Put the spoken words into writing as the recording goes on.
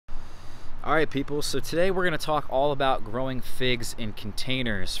Alright people, so today we're going to talk all about growing figs in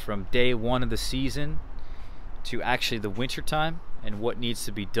containers from day one of the season to actually the winter time and what needs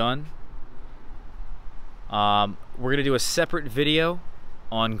to be done. We're going to do a separate video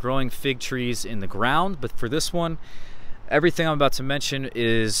on growing fig trees in the ground, but for this one, everything I'm about to mention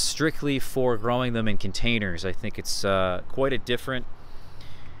is strictly for growing them in containers. I think it's quite a different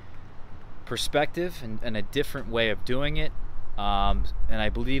perspective and a different way of doing it. And I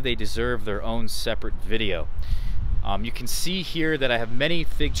believe they deserve their own separate video. You can see here that I have many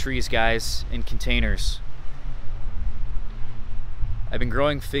fig trees, guys, in containers. I've been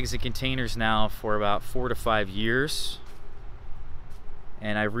growing figs in containers now for about 4 to 5 years,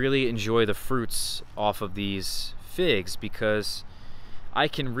 and I really enjoy the fruits off of these figs because I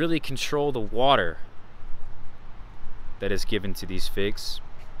can really control the water that is given to these figs.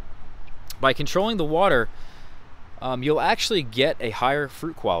 By controlling the water, you'll actually get a higher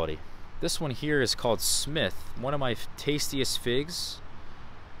fruit quality. This one here is called Smith, one of my tastiest figs,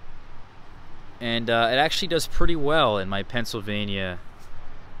 and it actually does pretty well in my Pennsylvania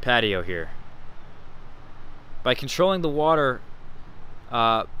patio here. By controlling the water,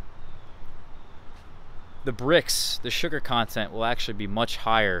 the Brix, the sugar content, will actually be much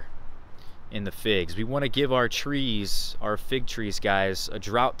higher in the figs. We want to give our trees, our fig trees, guys, a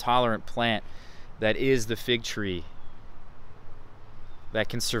drought tolerant plant that is the fig tree that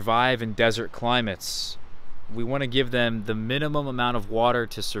can survive in desert climates. We want to give them the minimum amount of water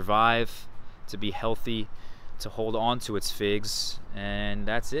to survive, to be healthy, to hold on to its figs, and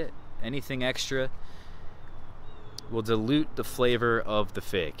that's it. Anything extra will dilute the flavor of the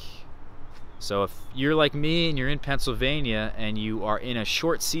fig. So if you're like me and you're in Pennsylvania and you are in a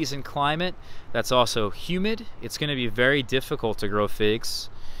short season climate that's also humid, it's going to be very difficult to grow figs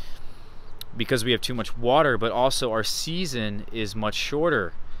because we have too much water, but also our season is much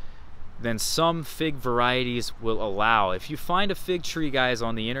shorter than some fig varieties will allow. If you find a fig tree, guys,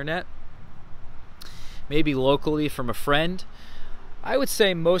 on the internet, maybe locally from a friend, I would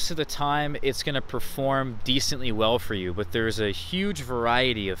say most of the time it's going to perform decently well for you, but there's a huge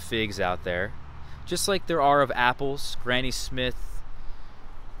variety of figs out there, just like there are of apples. Granny Smith,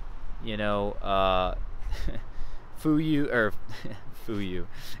 you know, Fuyu,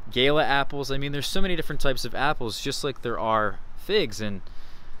 Gala apples. I mean, there's so many different types of apples, just like there are figs, and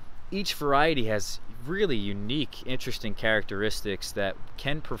each variety has really unique, interesting characteristics that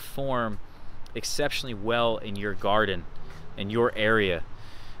can perform exceptionally well in your garden, in your area.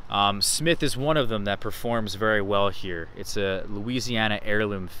 Smith is one of them that performs very well here. It's a Louisiana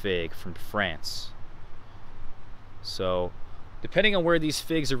heirloom fig from France. So depending on where these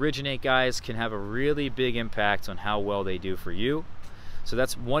figs originate, guys, can have a really big impact on how well they do for you. So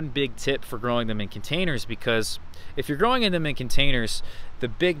that's one big tip for growing them in containers, because if you're growing them in containers, the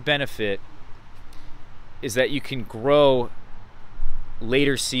big benefit is that you can grow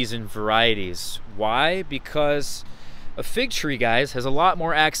later season varieties. Why? Because a fig tree, guys, has a lot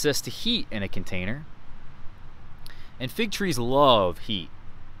more access to heat in a container. And fig trees love heat.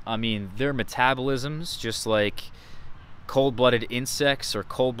 I mean, their metabolisms, just like cold-blooded insects or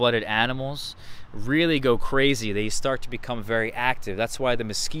cold-blooded animals, really go crazy. They start to become very active. That's why the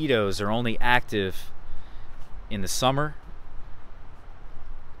mosquitoes are only active in the summer.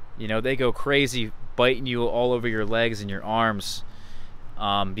 You know, they go crazy, biting you all over your legs and your arms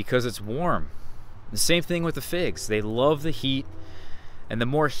because it's warm. The same thing with the figs. They love the heat, and the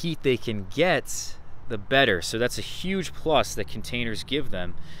more heat they can get, the better. So that's a huge plus that containers give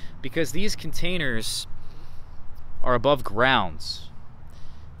them, because these containers are above ground.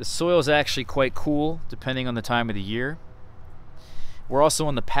 The soil is actually quite cool depending on the time of the year. We're also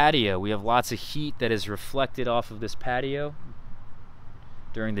on the patio. We have lots of heat that is reflected off of this patio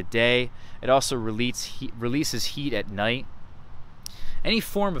during the day. It also releases heat at night. Any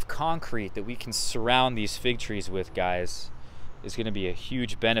form of concrete that we can surround these fig trees with, guys, is going to be a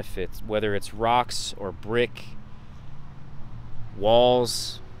huge benefit, whether it's rocks or brick,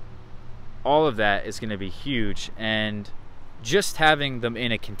 walls. All of that is going to be huge, and just having them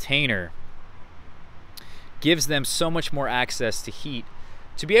in a container gives them so much more access to heat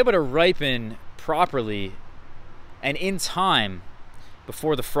to be able to ripen properly and in time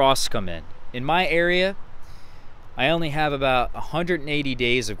before the frosts come in. In my area, I only have about 180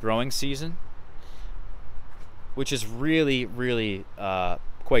 days of growing season, which is really, really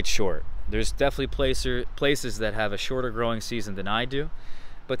quite short. There's definitely places that have a shorter growing season than I do,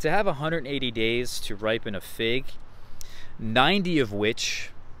 but to have 180 days to ripen a fig, 90 of which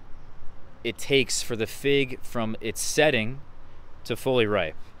it takes for the fig from its setting to fully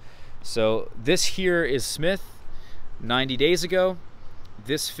ripe. So this here is Smith 90 days ago.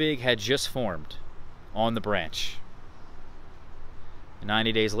 this fig had just formed on the branch.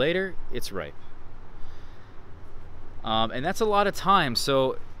 90 days later, it's ripe. And that's a lot of time.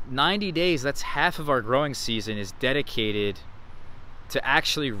 So 90 days, that's half of our growing season, is dedicated to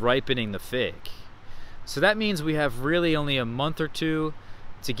actually ripening the fig. So that means we have really only a month or two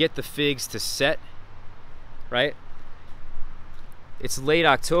to get the figs to set, right? It's late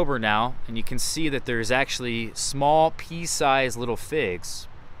October now, and you can see that there's actually small pea-sized little figs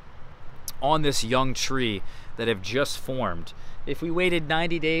on this young tree that have just formed. If we waited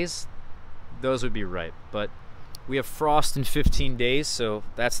 90 days, those would be ripe, but we have frost in 15 days, so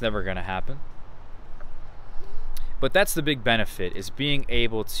that's never going to happen. But that's the big benefit, is being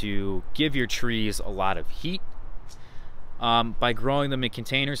able to give your trees a lot of heat by growing them in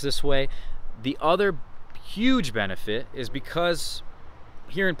containers this way. The other huge benefit is because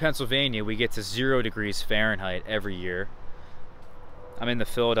here in Pennsylvania we get to 0 degrees Fahrenheit every year. I'm in the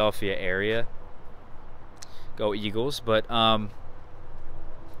Philadelphia area. Go Eagles. But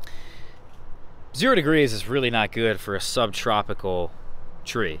 0 degrees is really not good for a subtropical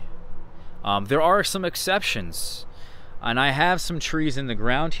tree. There are some exceptions, and I have some trees in the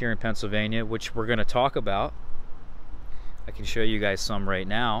ground here in Pennsylvania which we're going to talk about. I can show you guys some right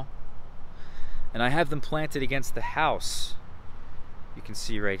now, and I have them planted against the house. You can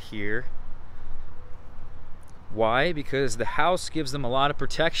see right here. Why? Because the house gives them a lot of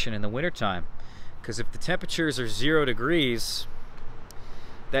protection in the wintertime. Because if the temperatures are 0 degrees,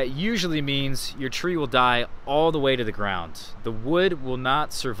 that usually means your tree will die all the way to the ground. The wood will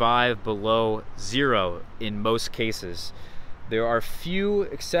not survive below 0 in most cases. There are few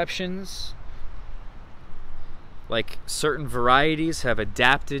exceptions, like certain varieties have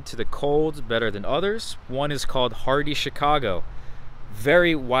adapted to the cold better than others. One is called Hardy Chicago.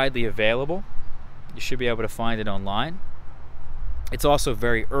 Very widely available. You should be able to find it online. It's also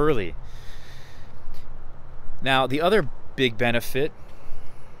very early. Now, the other big benefit,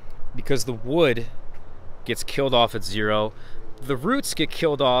 because the wood gets killed off at 0, the roots get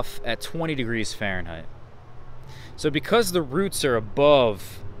killed off at 20 degrees Fahrenheit. So because the roots are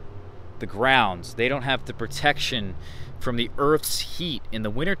above the ground, they don't have the protection from the earth's heat in the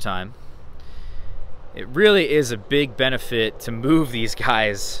wintertime. It really is a big benefit to move these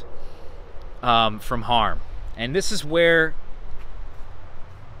guys from harm. And this is where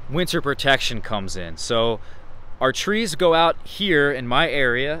winter protection comes in. So our trees go out here in my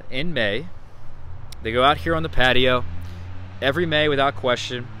area in May. They go out here on the patio every May without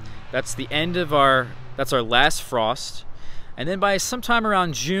question. That's the end of that's our last frost. And then by sometime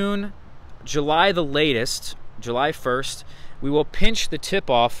around June, July the latest, July 1st, we will pinch the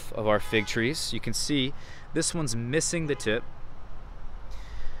tip off of our fig trees. You can see this one's missing the tip.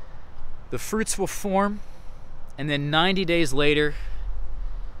 The fruits will form, and then 90 days later,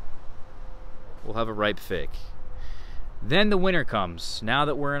 we'll have a ripe fig. Then the winter comes. Now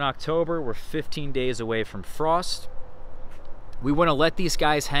that we're in October, we're 15 days away from frost. We want to let these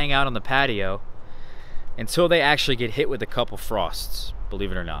guys hang out on the patio until they actually get hit with a couple frosts,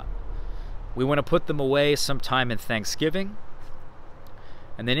 believe it or not. We want to put them away sometime in Thanksgiving.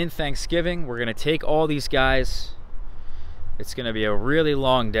 And then in Thanksgiving, we're going to take all these guys. It's going to be a really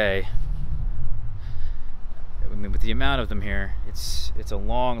long day. I mean, with the amount of them here, it's a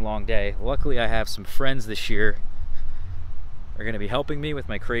long, long day. Luckily, I have some friends this year are going to be helping me with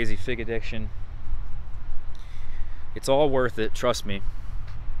my crazy fig addiction. It's all worth it, trust me.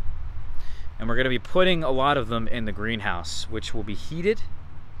 And we're going to be putting a lot of them in the greenhouse, which will be heated.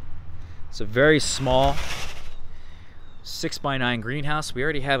 It's a very small 6x9 greenhouse. We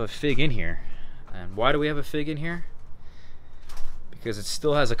already have a fig in here. And why do we have a fig in here? Because it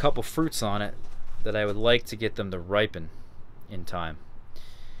still has a couple fruits on it that I would like to get them to ripen in time.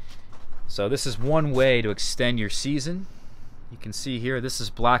 So this is one way to extend your season. You can see here, this is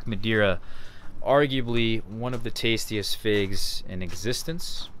Black Madeira, arguably one of the tastiest figs in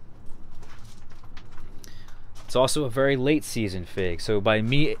existence. It's also a very late season fig. So by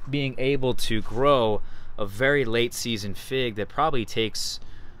me being able to grow a very late season fig that probably takes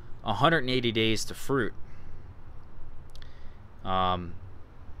 180 days to fruit,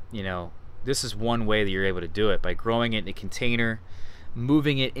 you know, this is one way that you're able to do it, by growing it in a container,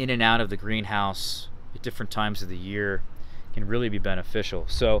 moving it in and out of the greenhouse at different times of the year can really be beneficial.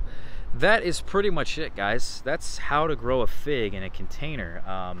 So that is pretty much it, guys. That's how to grow a fig in a container.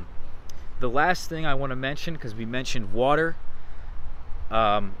 The last thing I want to mention, because we mentioned water,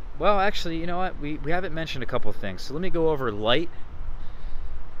 well, actually, you know what, we haven't mentioned a couple of things, so let me go over light.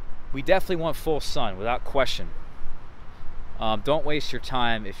 We definitely want full sun, without question. Don't waste your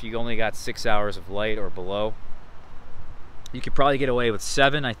time if you only got 6 hours of light or below. You could probably get away with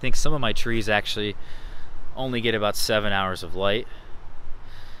 7. I think some of my trees actually only get about 7 hours of light.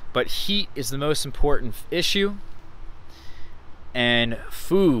 But heat is the most important issue, and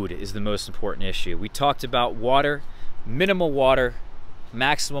food is the most important issue. We talked about water, minimal water,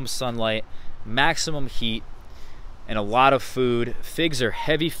 maximum sunlight, maximum heat, and a lot of food. Figs are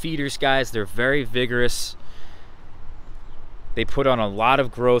heavy feeders, guys. They're very vigorous. They put on a lot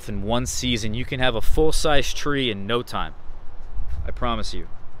of growth in one season. You can have a full-size tree in no time, I promise you.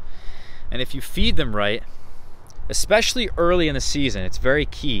 And if you feed them right, especially early in the season, it's very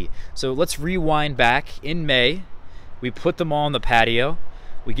key. So let's rewind back. In May, we put them all on the patio.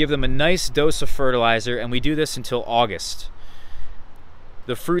 We give them a nice dose of fertilizer, and we do this until August.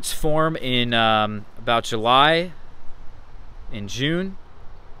 The fruits form in about July, in June,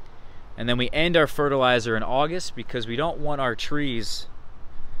 and then we end our fertilizer in August, because we don't want our trees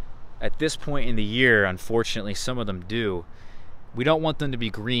at this point in the year, unfortunately some of them do, we don't want them to be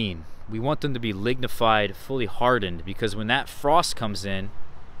green. We want them to be lignified, fully hardened, because when that frost comes in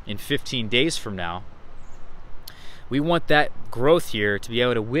 15 days from now, we want that growth here to be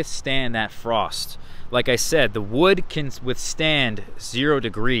able to withstand that frost. Like I said, the wood can withstand 0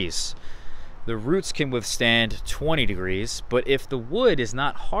 degrees. The roots can withstand 20 degrees, but if the wood is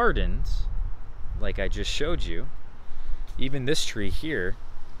not hardened, like I just showed you, even this tree here,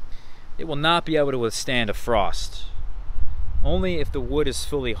 it will not be able to withstand a frost. Only if the wood is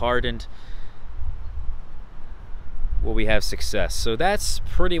fully hardened will we have success. So that's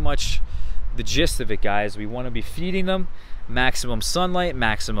pretty much the gist of it, guys. We want to be feeding them maximum sunlight,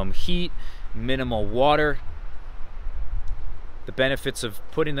 maximum heat, minimal water. The benefits of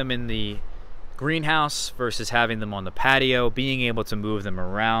putting them in the greenhouse versus having them on the patio, being able to move them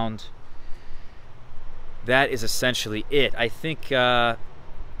around. That is essentially it. I think one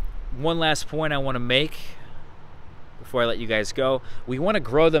last point I want to make before I let you guys go. We want to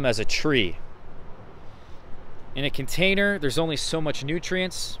grow them as a tree. In a container, there's only so much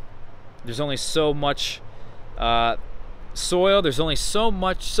nutrients. There's only so much soil. There's only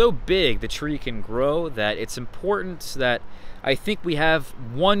so big the tree can grow, that it's important that I think we have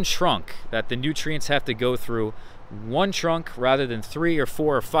one trunk that the nutrients have to go through. One trunk rather than 3 or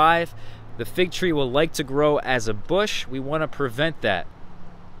 4 or 5. The fig tree will like to grow as a bush. We want to prevent that.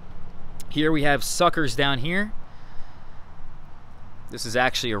 Here we have suckers down here. This is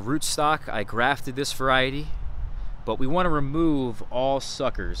actually a rootstock. I grafted this variety, but we want to remove all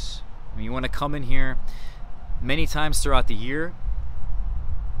suckers. You want to come in here many times throughout the year,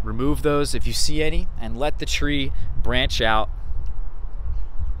 remove those if you see any, and let the tree branch out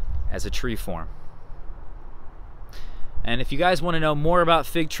as a tree form. And if you guys want to know more about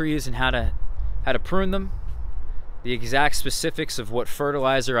fig trees and how to prune them, the exact specifics of what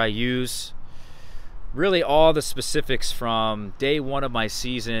fertilizer I use, really all the specifics from day 1 of my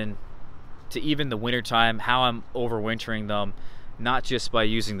season to even the winter time, how I'm overwintering them, not just by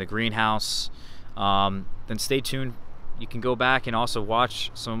using the greenhouse, then stay tuned. You can go back and also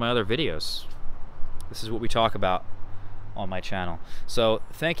watch some of my other videos. This is what we talk about on my channel. So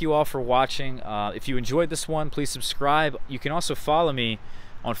thank you all for watching. If you enjoyed this one, please subscribe. You can also follow me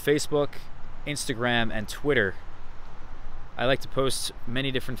on Facebook, Instagram, and Twitter. I like to post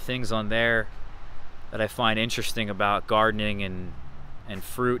many different things on there that I find interesting about gardening and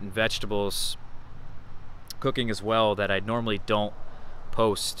fruit and vegetables, cooking as well, that I normally don't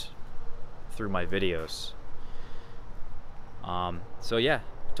post through my videos. So yeah,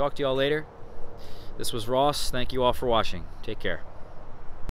 talk to y'all later. This was Ross. Thank you all for watching. Take care.